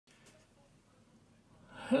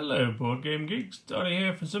Hello board game geeks, Donnie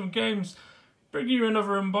here for some games. Bring you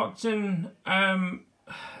another unboxing.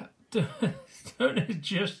 Don't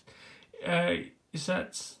just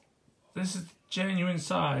sets. This is genuine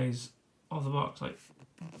size of the box. Like,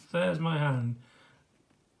 there's my hand.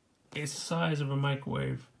 It's the size of a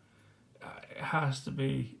microwave. It has to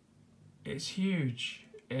be. It's huge.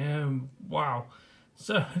 Wow.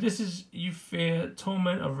 So this is Euthia,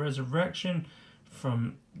 Torment of Resurrection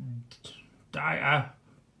from Dia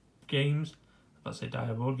Games. I was about to say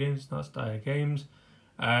Dia Board Games, no, it's Dia Games.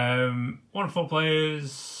 1 to 4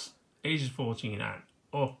 players, ages 14 and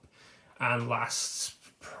up, and lasts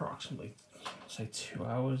approximately, say, 2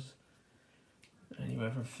 hours.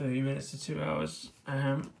 Anywhere from 30 minutes to 2 hours.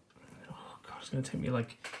 Oh god, it's going to take me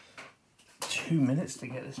like 2 minutes to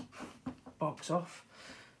get this box off.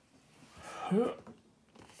 Oh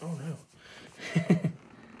no.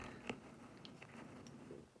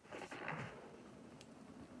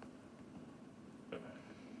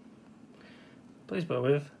 Please bear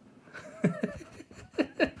with.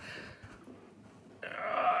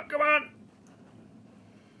 Come on!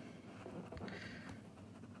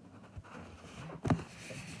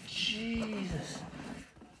 Jesus.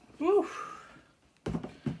 Woo.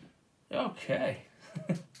 Okay.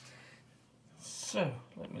 So,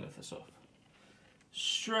 let me lift this up.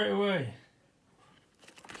 Straight away.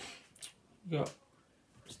 You got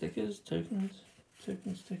stickers, tokens,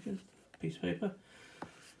 stickers, piece of paper.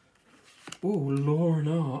 Ooh, lore and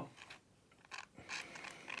art.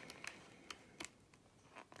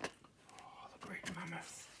 Oh, the great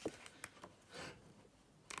mammoth.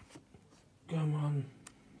 Come on,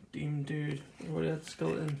 demon dude. Everybody had the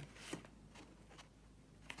skeleton.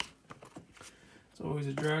 It's always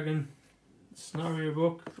a dragon. Scenario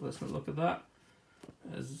book. Let's not look at that,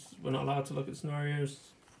 as we're not allowed to look at scenarios.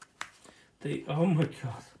 Oh my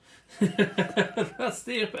god. That's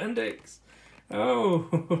the appendix. Oh,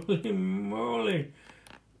 holy moly.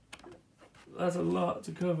 That's a lot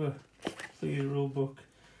to cover. Please, rule book.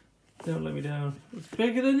 Don't let me down. It's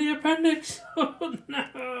bigger than the appendix. Oh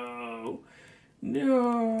no.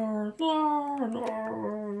 No, no,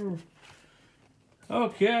 no.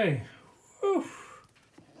 Okay. Whew.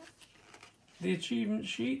 The achievement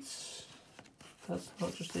sheets. That's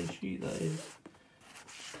not just a sheet, that is.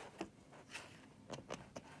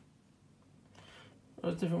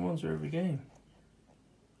 There's different ones for every game.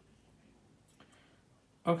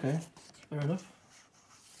 Okay, fair enough.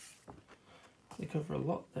 They cover a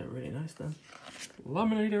lot. They're really nice then.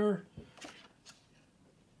 Laminator.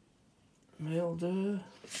 Mailed.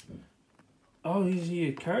 Oh, these are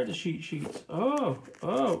your character sheets. Oh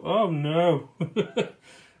no.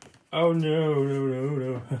 Oh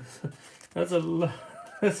no. That's a lot.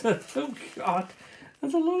 Oh god.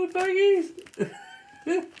 That's a lot of baggies.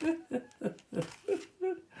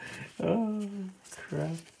 Oh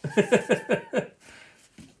crap.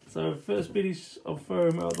 So first piece of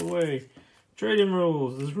foam out of the way. Trading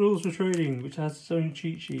rules. There's rules for trading, which has its own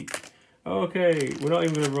cheat sheet. Okay, we're not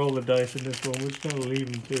even going to roll the dice in this one. We're just going to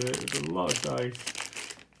leave them to it. There's a lot of dice.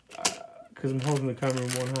 Because I'm holding the camera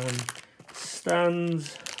in one hand.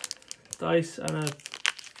 Stands, dice, and a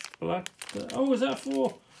black... Oh, is that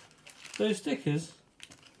for those stickers?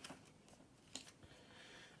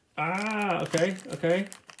 Ah, okay.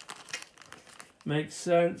 Makes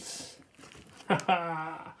sense.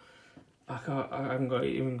 Haha. I haven't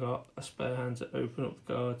even got a spare hand to open up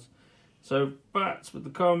the cards. So bats with the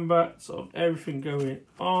combats of everything going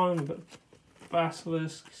on. We've got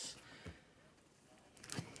basilisks,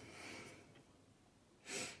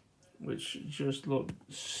 which just look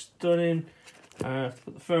stunning.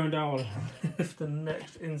 Put the phone down and lift the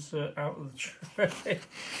next insert out of the tray.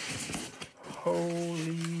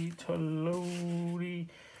 Holy tolody.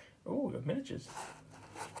 Oh, we got miniatures.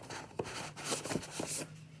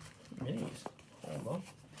 Minis. Hold on.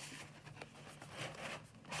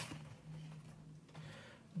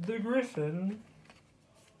 The Griffin.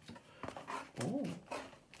 Ooh.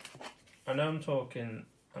 I know I'm talking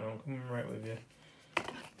and I'm coming right with you.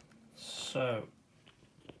 So,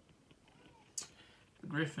 the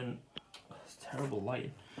Griffin. That's terrible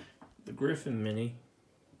lighting. The Griffin mini.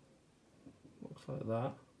 Looks like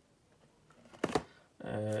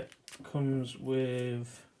that. Comes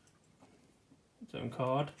with its own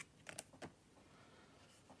card.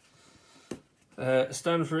 A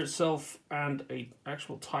stand for itself and a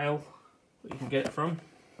actual tile that you can get it from.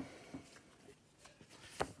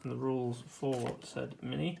 And the rules for said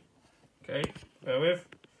mini. Okay, bear with.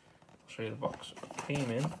 I'll show you the box it came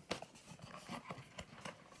in.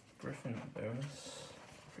 Griffin bonus.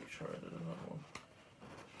 Pretty sure I did another one.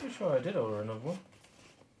 Pretty sure I did order another one.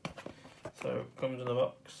 So comes in the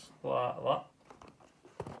box like that.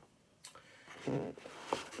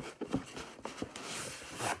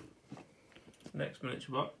 Next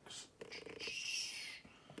miniature box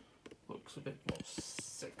looks a bit more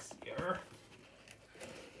sexier.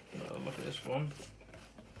 Another look at this one.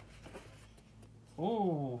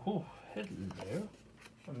 Oh, hello.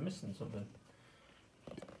 I'm missing something.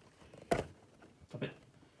 Stop it.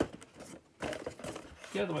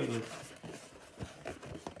 Get out of the way, Luke.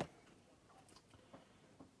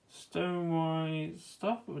 Stone-white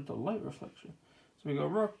stuff with the light reflection. So we got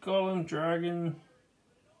rock golem, dragon,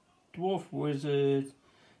 dwarf wizard,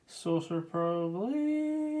 sorcerer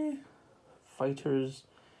probably, fighters,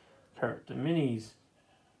 character minis.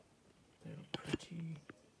 They look pretty.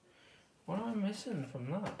 What am I missing from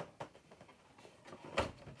that?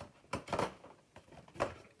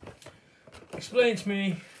 Explain to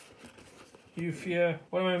me, Euthia,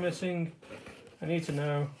 what am I missing? I need to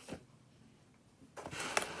know.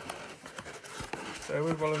 So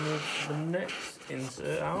we're rolling with the next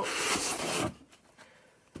insert out,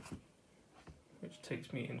 which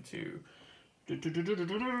takes me into the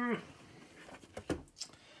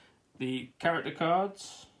character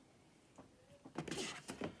cards.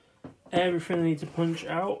 Everything I need to punch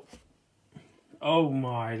out. Oh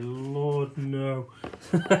my lord, no.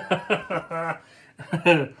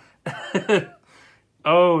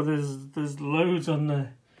 Oh, there's loads on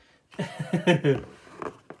there.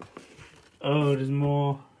 Oh, there's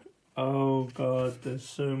more. Oh god, there's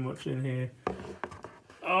so much in here.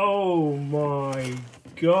 Oh my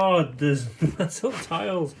god, there's metal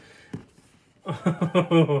tiles.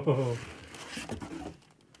 Oh,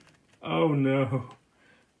 oh no.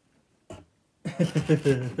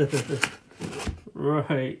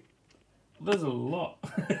 Right, there's a lot.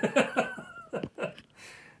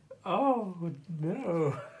 Oh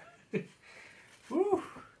no. Woo.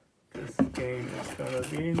 This game is gonna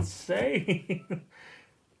be insane.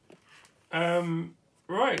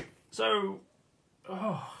 Right, so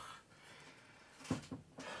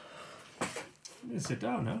let's sit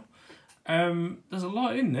down now. There's a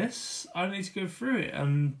lot in this. I need to go through it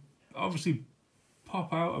and obviously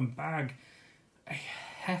pop out and bag a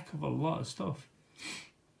heck of a lot of stuff.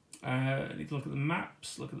 I need to look at the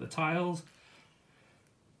maps, look at the tiles,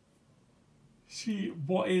 see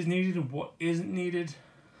what is needed and what isn't needed,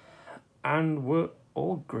 and we're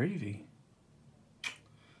all gravy.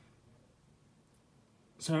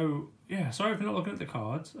 So yeah, sorry for not looking at the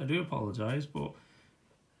cards. I do apologise, but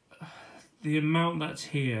the amount that's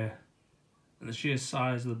here and the sheer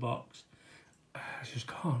size of the box, I just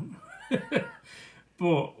can't.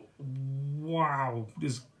 But wow,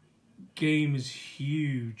 this game is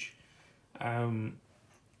huge.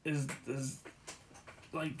 Is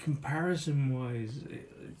like comparison wise,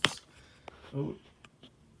 it's oh,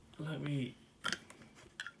 let me.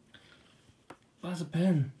 That's a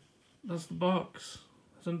pen. That's the box.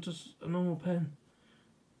 It's just a normal pen.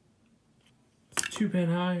 It's 2 pen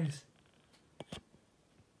highs.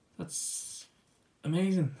 That's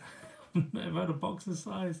amazing. I've had a box this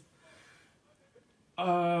size.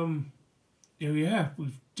 Yeah,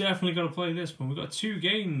 we've definitely got to play this one. We've got 2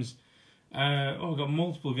 games. We've got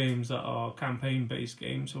multiple games that are campaign-based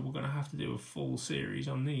games, so we're going to have to do a full series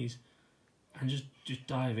on these and just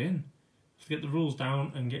dive in. Just get the rules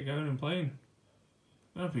down and get going and playing.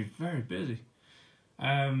 That'll be very busy. So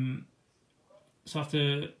I have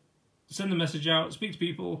to send the message out, speak to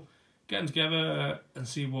people, get them together and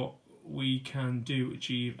see what we can do,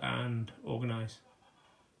 achieve and organise.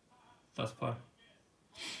 That's the plan.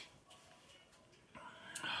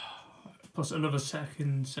 Plus another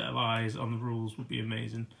second set of eyes on the rules would be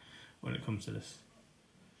amazing when it comes to this.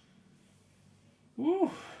 Woo!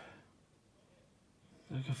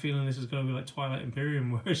 I have a feeling this is going to be like Twilight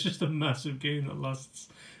Imperium, where it's just a massive game that lasts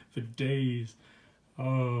for days.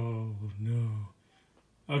 Oh no.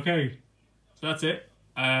 Okay, so that's it.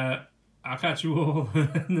 I'll catch you all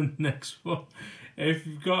in the next one. If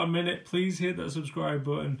you've got a minute, please hit that subscribe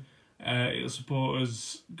button. It'll support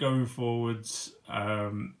us going forwards.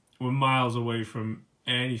 We're miles away from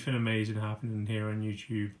anything amazing happening here on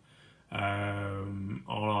YouTube. On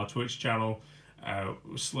our Twitch channel,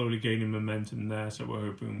 we're slowly gaining momentum there, so we're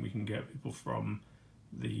hoping we can get people from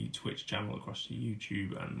the Twitch channel across to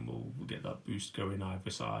YouTube, and we'll get that boost going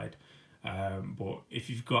either side. But if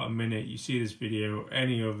you've got a minute, you see this video,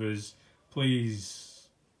 any others, please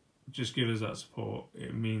just give us that support.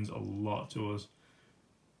 It means a lot to us.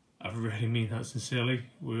 I really mean that sincerely.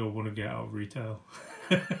 We all want to get out of retail.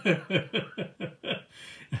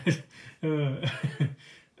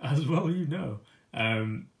 As well, you know.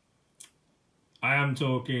 I am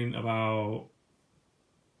talking about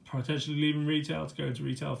potentially leaving retail to go into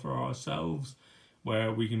retail for ourselves,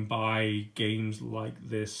 where we can buy games like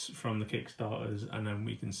this from the Kickstarters and then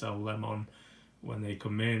we can sell them on when they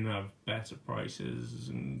come in, have better prices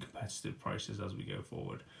and competitive prices as we go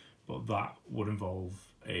forward. But that would involve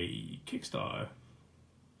a Kickstarter.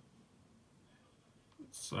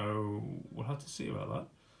 So we'll have to see about that.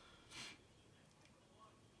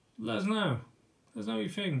 Let us know. Let us know what you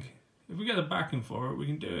think. If we get the backing for it, we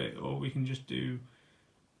can do it, or we can just do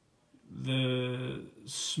the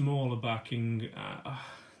smaller backing.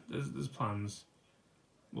 There's plans.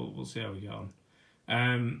 We'll see how we get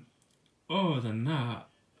on. Other than that,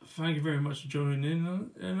 thank you very much for joining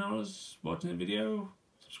in on us, watching the video.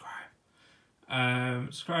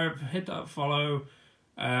 Subscribe, hit that follow.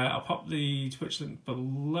 I'll pop the Twitch link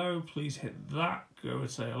below. Please hit that. Go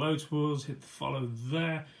and say hello to us. Hit the follow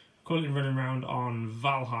there. Currently running around on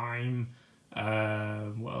Valheim.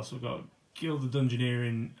 What else we've got? Guild of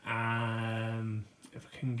Dungeoneering. If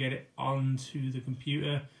I can get it onto the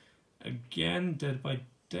computer again, Dead by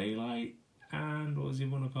Daylight. And what was the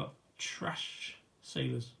one I've got? Trash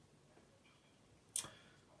Sailors.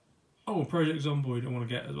 Oh, Project Zomboid I want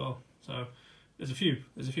to get as well. So there's a few.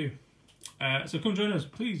 So come join us,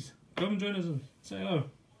 please. Come join us and say hello.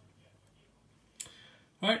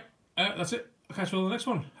 Alright, that's it. I'll catch you all in the next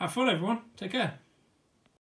one. Have fun, everyone. Take care.